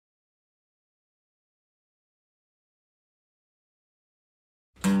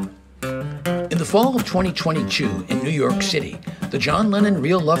the fall of 2022 in New York City, the John Lennon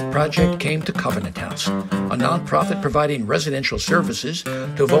Real Love Project came to Covenant House, a nonprofit providing residential services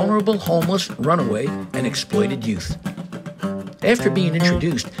to vulnerable, homeless, runaway, and exploited youth. After being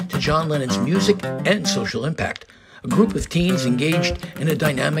introduced to John Lennon's music and social impact, a group of teens engaged in a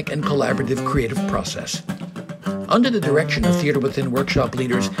dynamic and collaborative creative process. Under the direction of Theater Within workshop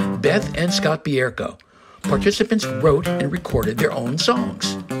leaders Beth and Scott Bierko, participants wrote and recorded their own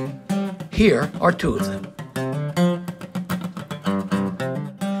songs. Here are two of them.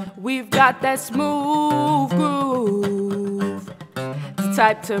 We've got that smooth groove, the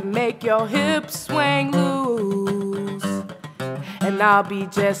type to make your hips swing loose. And I'll be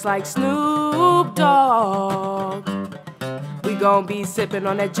just like Snoop Dogg. We gon' be sipping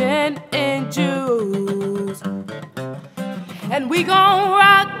on that gin and juice. And we gon'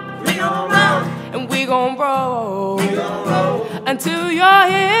 rock, We gon' rock, and we gon' roll, we gon' roll until your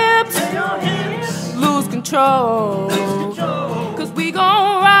hips till your hips lose control. lose control. Cause we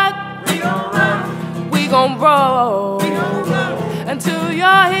gon' rock, We gon' rock, we gon' roll, we gon' roll until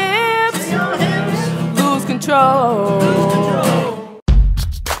your hips till your hips lose control. lose control.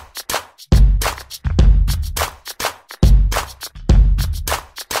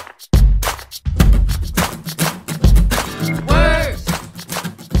 Words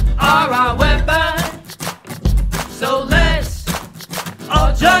are our weapon, so let's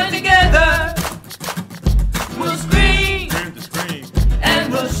all join together. We'll scream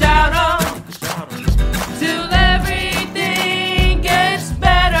and we'll shout on till everything gets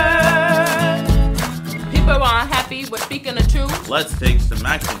better. People aren't happy, we're speaking the truth. Let's take some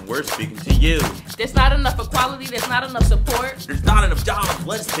action, we're speaking to you. There's not enough equality, there's not enough support. There's not enough jobs,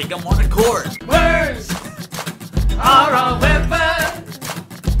 let's take them on a court. Words are our weapon,